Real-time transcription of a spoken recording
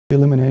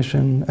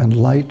Illumination and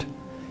light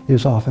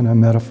is often a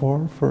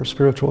metaphor for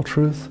spiritual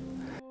truth.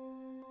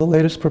 The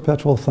latest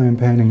Perpetual flame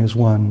painting is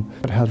one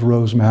that has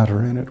rose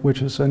madder in it,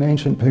 which is an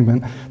ancient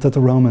pigment that the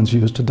Romans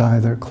used to dye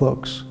their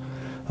cloaks,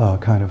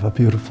 kind of a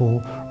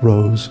beautiful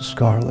rose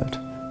scarlet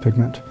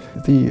pigment.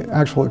 The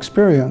actual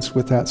experience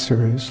with that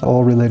series,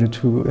 all related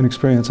to an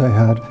experience I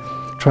had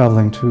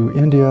traveling to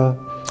India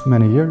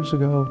many years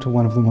ago, to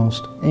one of the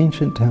most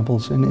ancient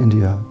temples in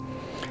India.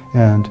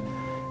 And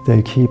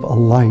they keep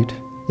alight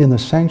in the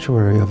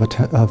sanctuary of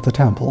the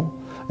temple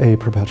a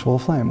perpetual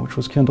flame, which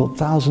was kindled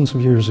thousands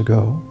of years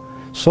ago,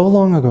 so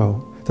long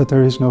ago that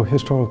there is no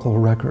historical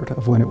record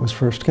of when it was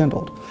first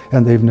kindled.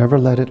 And they've never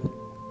let it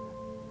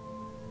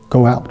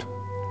go out.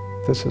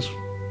 This is,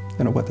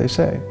 what they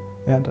say.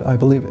 And I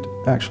believe it,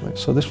 actually.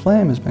 So this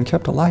flame has been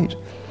kept alight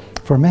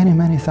for many,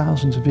 many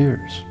thousands of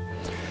years.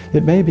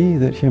 It may be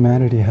that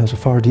humanity has a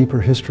far deeper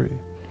history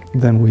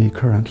than we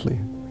currently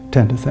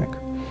tend to think.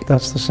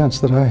 That's the sense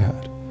that I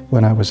had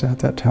when I was at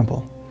that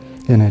temple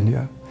in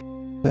India.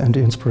 And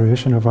the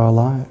inspiration of our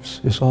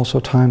lives is also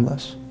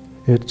timeless.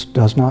 It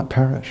does not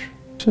perish.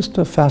 Just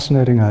a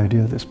fascinating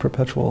idea, this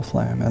perpetual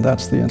flame, and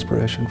that's the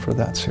inspiration for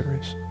that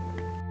series.